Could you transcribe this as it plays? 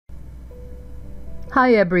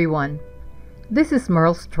Hi everyone, this is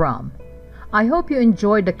Merlstrom. I hope you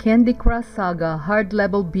enjoyed the Candy Crush Saga hard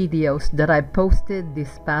level videos that I posted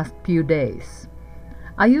these past few days.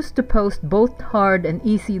 I used to post both hard and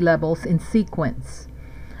easy levels in sequence.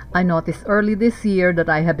 I noticed early this year that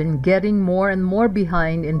I have been getting more and more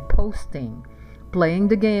behind in posting, playing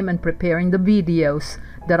the game and preparing the videos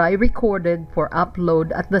that I recorded for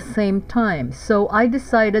upload at the same time, so I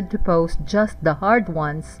decided to post just the hard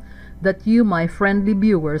ones that you, my friendly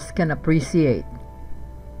viewers, can appreciate.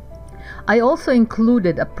 I also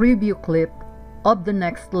included a preview clip of the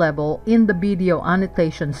next level in the video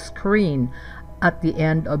annotation screen at the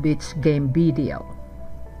end of each game video.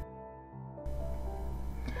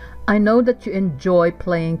 I know that you enjoy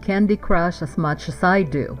playing Candy Crush as much as I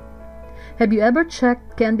do. Have you ever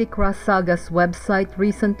checked Candy Crush Saga's website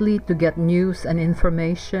recently to get news and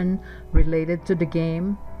information related to the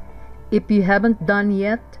game? If you haven't done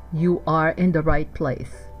yet, you are in the right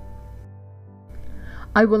place.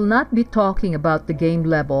 I will not be talking about the game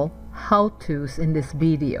level how-tos in this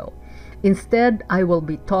video. Instead, I will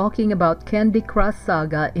be talking about Candy Crush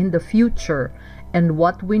Saga in the future and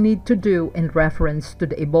what we need to do in reference to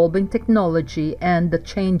the evolving technology and the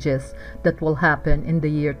changes that will happen in the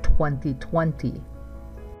year 2020.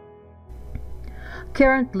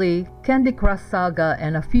 Currently, Candy Crush Saga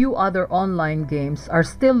and a few other online games are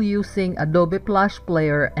still using Adobe Flash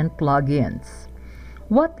Player and plugins.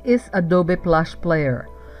 What is Adobe Flash Player?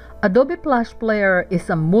 Adobe Flash Player is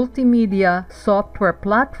a multimedia software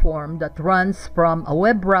platform that runs from a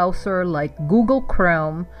web browser like Google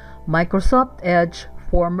Chrome, Microsoft Edge,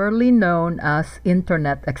 formerly known as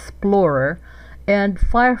Internet Explorer, and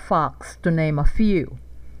Firefox, to name a few.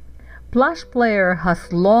 Flash Player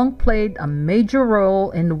has long played a major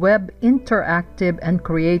role in web interactive and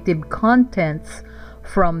creative contents,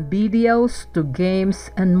 from videos to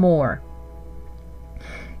games and more.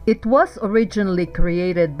 It was originally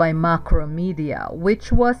created by Macromedia,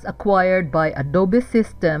 which was acquired by Adobe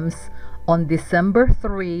Systems on December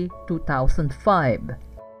 3, 2005.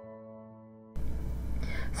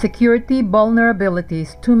 Security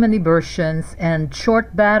vulnerabilities, too many versions, and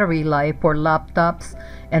short battery life for laptops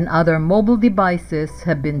and other mobile devices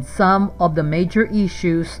have been some of the major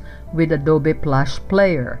issues with Adobe Flash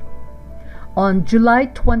Player. On July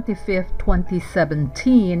 25,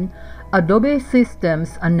 2017, Adobe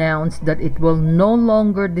Systems announced that it will no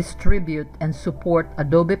longer distribute and support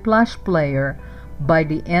Adobe Flash Player by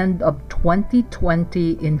the end of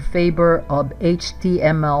 2020 in favor of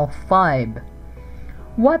HTML5.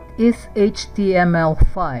 What is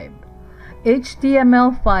HTML5?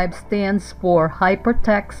 HTML5 stands for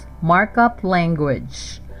Hypertext Markup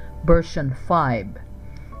Language, version 5.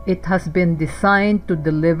 It has been designed to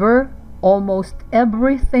deliver almost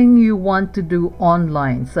everything you want to do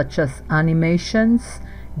online, such as animations,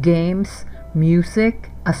 games,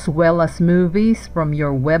 music, as well as movies from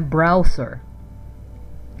your web browser.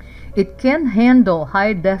 It can handle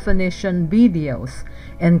high-definition videos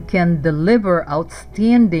and can deliver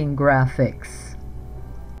outstanding graphics.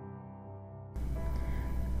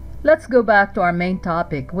 Let's go back to our main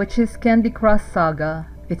topic, which is Candy Crush Saga,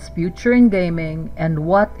 its future in gaming, and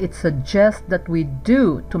what it suggests that we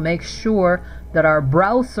do to make sure that our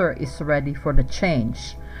browser is ready for the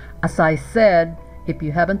change. As I said, if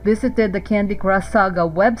you haven't visited the Candy Crush Saga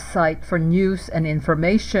website for news and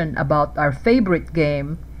information about our favorite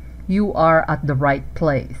game, you are at the right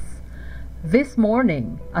place. This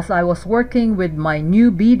morning, as I was working with my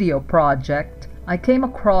new video project, I came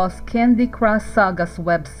across Candy Crush Saga's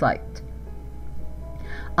website.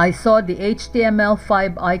 I saw the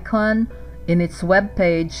HTML5 icon in its web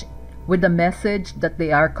page with the message that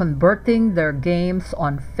they are converting their games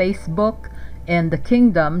on Facebook and the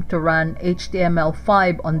Kingdom to run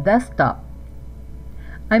HTML5 on desktop.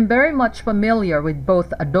 I'm very much familiar with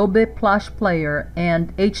both Adobe Flash Player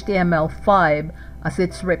and HTML5 as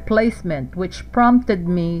its replacement, which prompted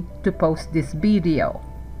me to post this video.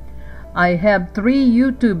 I have 3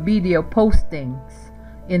 YouTube video postings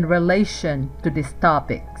in relation to these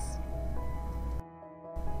topics.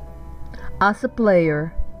 As a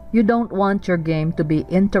player, you don't want your game to be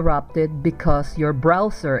interrupted because your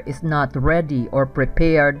browser is not ready or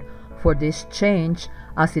prepared for this change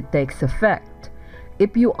as it takes effect.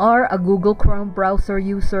 If you are a Google Chrome browser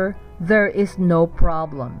user, there is no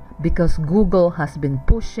problem because Google has been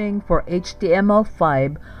pushing for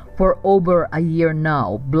HTML5 for over a year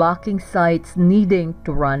now, blocking sites needing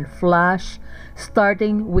to run Flash,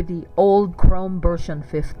 starting with the old Chrome version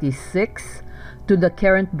 56 to the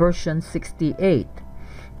current version 68.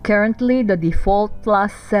 Currently, the default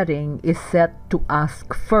Flash setting is set to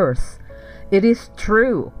Ask First, It is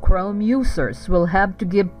true, Chrome users will have to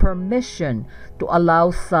give permission to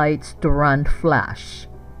allow sites to run Flash.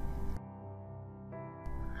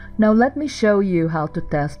 Now let me show you how to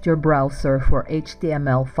test your browser for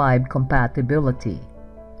HTML5 compatibility.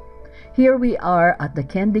 Here we are at the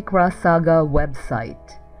Candy Crush Saga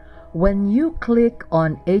website. When you click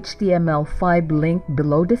on HTML5 link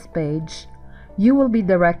below this page, you will be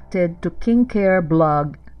directed to KingCare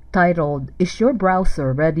blog titled, "Is your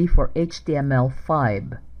browser ready for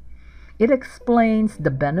HTML5?" It explains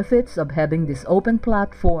the benefits of having this open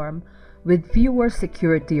platform with fewer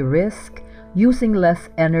security risks, using less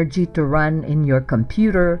energy to run in your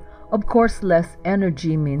computer. Of course, less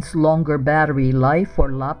energy means longer battery life for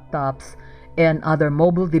laptops and other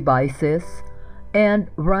mobile devices, and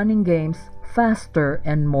running games faster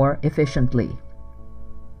and more efficiently.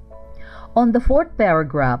 On the fourth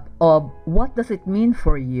paragraph of "What does it mean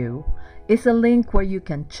for you?" is a link where you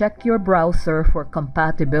can check your browser for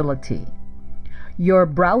compatibility. Your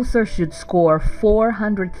browser should score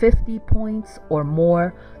 450 points or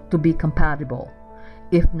more to be compatible.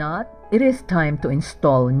 If not, it is time to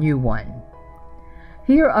install a new one.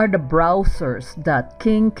 Here are the browsers that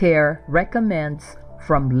KingCare recommends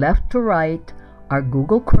from left to right are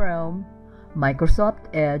Google Chrome, Microsoft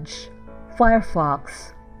Edge,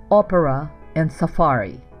 Firefox, Opera, and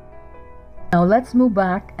Safari. Now let's move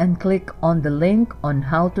back and click on the link on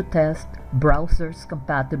how to test browsers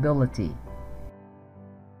compatibility.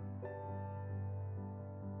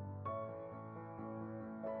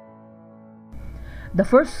 The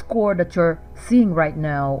first score that you're seeing right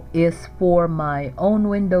now is for my own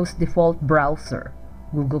Windows default browser,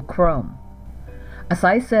 Google Chrome. As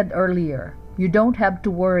I said earlier, you don't have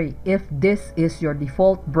to worry if this is your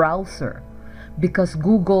default browser, because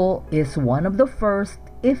Google is one of the first,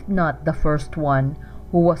 if not the first one,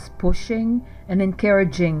 who was pushing and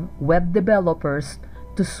encouraging web developers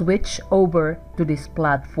to switch over to this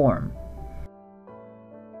platform.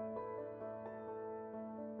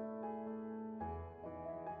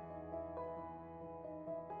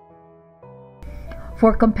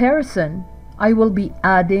 For comparison, I will be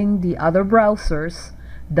adding the other browsers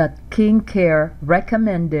that KingCare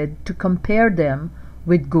recommended to compare them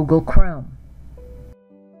with Google Chrome.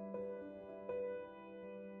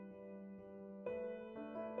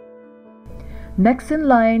 Next in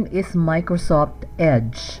line is Microsoft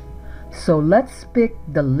Edge. So let's pick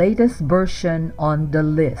the latest version on the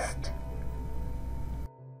list.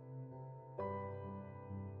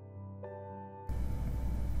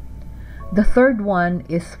 The third one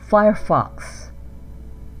is Firefox.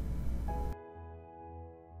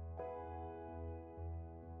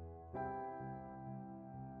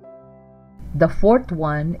 The fourth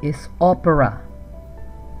one is Opera.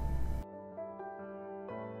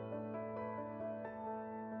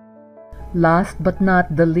 Last but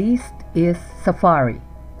not the least is Safari.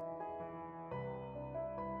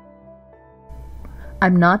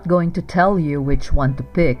 I'm not going to tell you which one to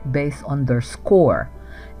pick based on their score.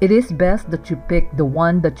 It is best that you pick the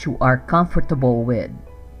one that you are comfortable with.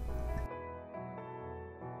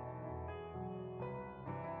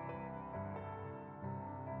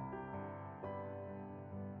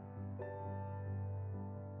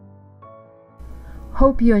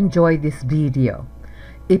 Hope you enjoyed this video.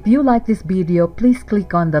 If you like this video, please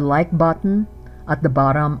click on the like button at the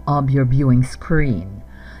bottom of your viewing screen.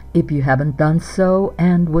 If you haven't done so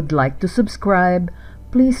and would like to subscribe,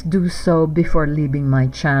 please do so before leaving my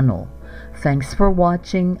channel. Thanks for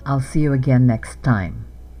watching. I'll see you again next time.